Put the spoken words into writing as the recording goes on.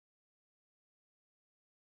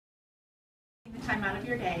time out of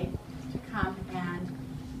your day to come and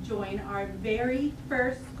join our very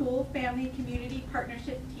first school family community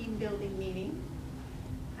partnership team building meeting.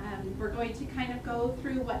 We're going to kind of go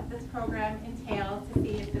through what this program entails to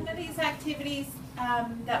see if one of these activities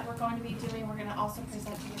that we're going to be doing, we're going to also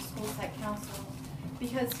present to the school site council.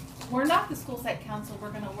 Because we're not the school site council,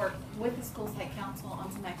 we're going to work with the school site council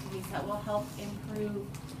on some activities that will help improve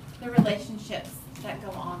the relationships that go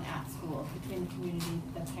on at school between the community,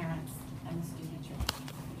 the parents, and the studentry.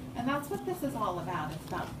 And that's what this is all about. It's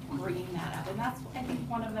about bringing that up. And that's, I think,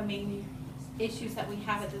 one of the main issues that we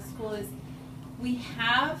have at this school is we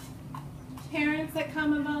have parents that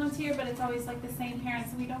come and volunteer, but it's always like the same parents,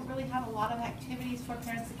 and we don't really have a lot of activities for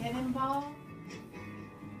parents to get involved.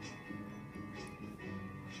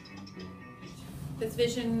 This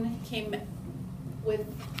vision came with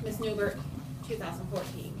Ms. Newbert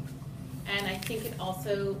 2014, and I think it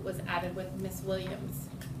also was added with Ms. Williams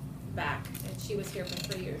back, and she was here for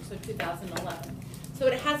 3 years, so 2011. So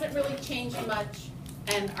it hasn't really changed much,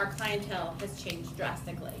 and our clientele has changed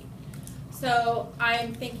drastically. So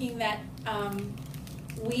I'm thinking that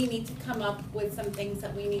we need to come up with some things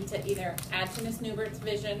that we need to either add to Ms. Newbert's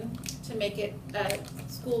vision to make it a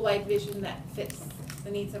school-wide vision that fits the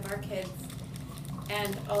needs of our kids,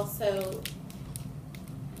 and also,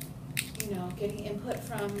 you know, getting input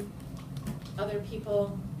from other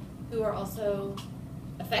people who are also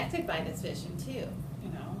affected by this vision too, you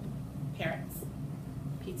know, parents,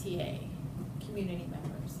 PTA, community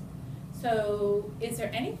members. So is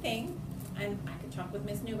there anything, and I could talk with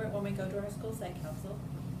Ms. Newbert when we go to our school site council,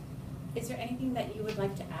 is there anything that you would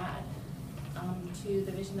like to add to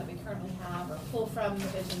the vision that we currently have, or pull from the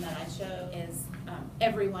vision that I show? Is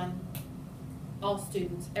everyone, all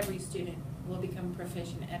students, every student will become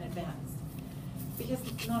proficient and advanced, because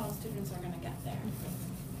not all students are going to get there.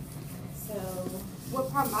 So what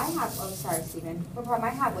problem I have, oh sorry Stephen, what problem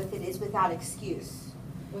I have with it is without excuse,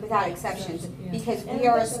 without exceptions, because we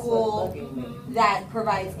are a school that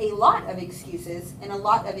provides a lot of excuses and a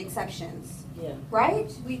lot of exceptions,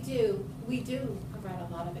 right? We do provide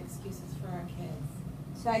a lot of excuses for our kids.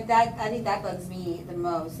 So I think that bugs me the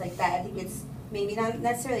most, like that. I think it's maybe not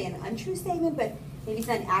necessarily an untrue statement, but maybe it's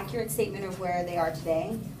not an accurate statement of where they are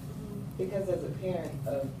today. Because as a parent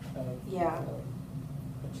of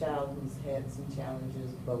a child who's had some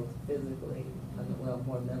challenges, both physically, well,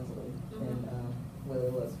 more mentally than whether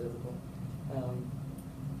it was physical,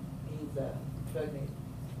 he's a drug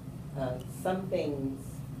addict. Some things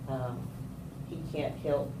he can't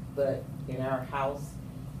help, but in our house,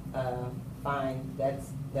 find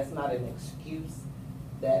that's not an excuse.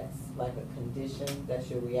 That's like a condition. That's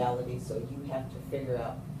your reality. So you have to figure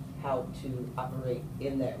out how to operate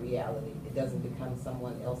in that reality. It doesn't become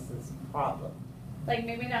someone else's problem. Like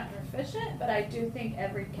maybe not proficient, but I do think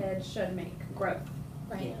every kid should make growth.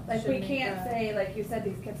 Right. Yeah. Like we can't say, like you said,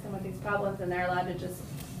 these kids come with these problems and they're allowed to just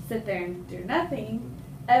sit there and do nothing.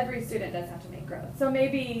 Every student does have to make growth. So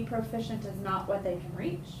maybe proficient is not what they can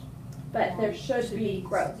reach, but there should be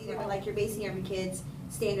growth. Like you're basing every kid's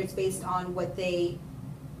standards based on what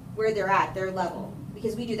where they're at, their level.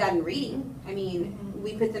 Because we do that in reading. I mean,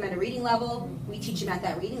 we put them at a reading level, we teach them at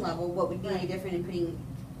that reading level. What would be any different in putting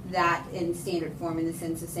that in standard form, in the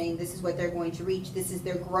sense of saying this is what they're going to reach, this is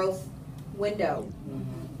their growth window?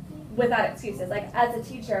 Without excuses. Like as a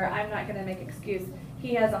teacher, I'm not going to make excuse.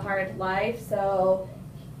 He has a hard life, so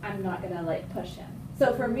I'm not going to like push him.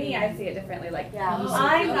 So for me, I see it differently. Like I'm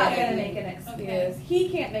not going to make an excuse. He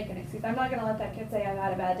can't make an excuse. I'm not going to let that kid say I've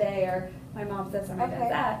had a bad day, or my mom's this or my dad's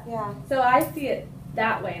that. Yeah. So I see it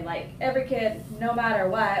that way. Like every kid, no matter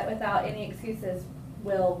what, without any excuses,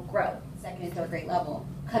 will grow. Second and third grade level,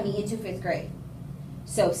 coming into fifth grade.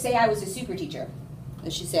 So say I was a super teacher.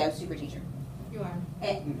 Let's just say I was a super teacher. You are.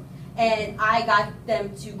 And I got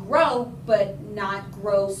them to grow, but not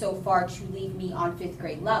grow so far to leave me on fifth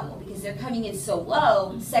grade level, because they're coming in so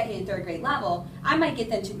low, second and third grade level. I might get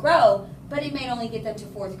them to grow, but it may only get them to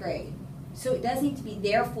fourth grade. So it does need to be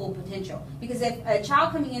their full potential. Because if a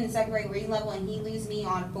child coming in the second grade reading level and he leaves me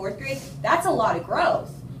on fourth grade, that's a lot of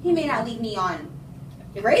growth. He may not leave me on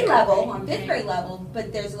grade level, on fifth grade level,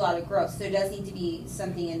 but there's a lot of growth. So there does need to be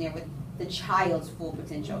something in there with the child's full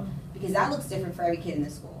potential, because that looks different for every kid in the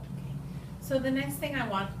school. So the next thing I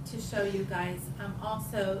want to show you guys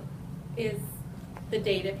also is the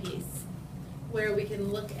data piece, where we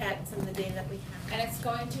can look at some of the data that we have. And it's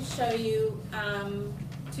going to show you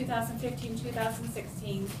 2015,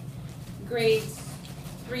 2016, grades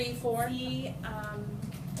 3, 4,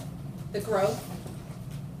 the growth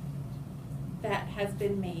that has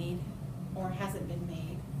been made or hasn't been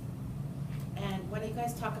made. And when you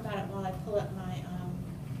guys talk about it, while I pull up my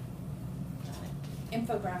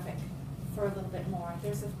infographic for a little bit more.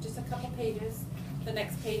 There's just a couple pages. The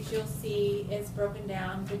next page you'll see is broken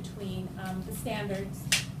down between the standards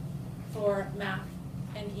for math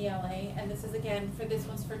and ELA, and this is again for this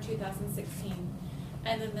one's for 2016.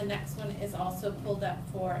 And then the next one is also pulled up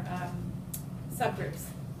for subgroups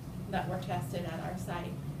that were tested at our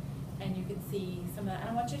site. And you can see some of that. And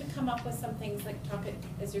I want you to come up with some things, like talk it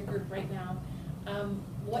as your group right now.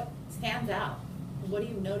 What stands out? What do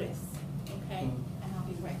you notice? Okay, and I'll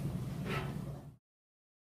be right.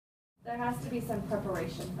 There has to be some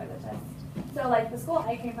preparation for the test. So like the school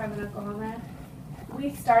I came from in Oklahoma,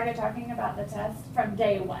 we started talking about the test from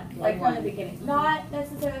day one, like from the beginning. Mm-hmm. Not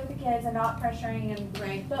necessarily with the kids and not pressuring and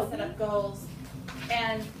set up goals.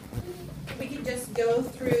 And we can just go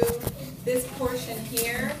through this portion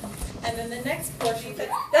here, and then the next portion.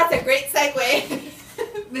 That's a great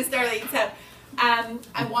segue, Miss Darlene. So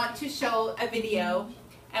I want to show a video,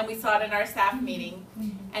 and we saw it in our staff meeting.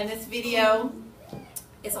 And this video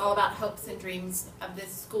is all about hopes and dreams of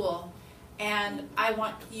this school. And I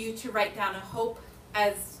want you to write down a hope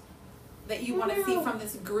as that you want to see from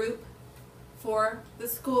this group for the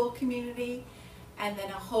school community, and then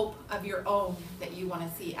a hope of your own that you want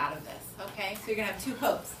to see out of this. Okay, so you're gonna have two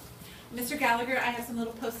hopes. Mr. Gallagher, I have some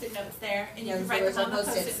little post-it notes there, and you can write them on the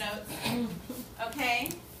post-it notes. Okay,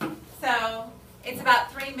 so it's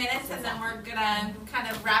about 3 minutes, and then we're gonna kind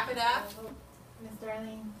of wrap it up. Miss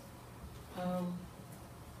Darlene.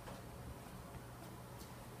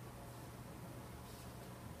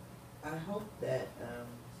 I hope that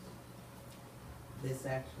this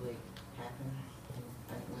actually happens.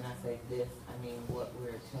 And when I say this, I mean what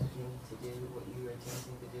we're attempting to do, what you are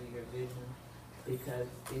attempting to do, your vision, because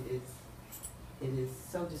it is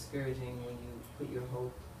so discouraging when you put your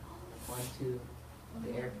hope onto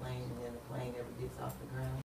the airplane and then the plane never gets off the ground.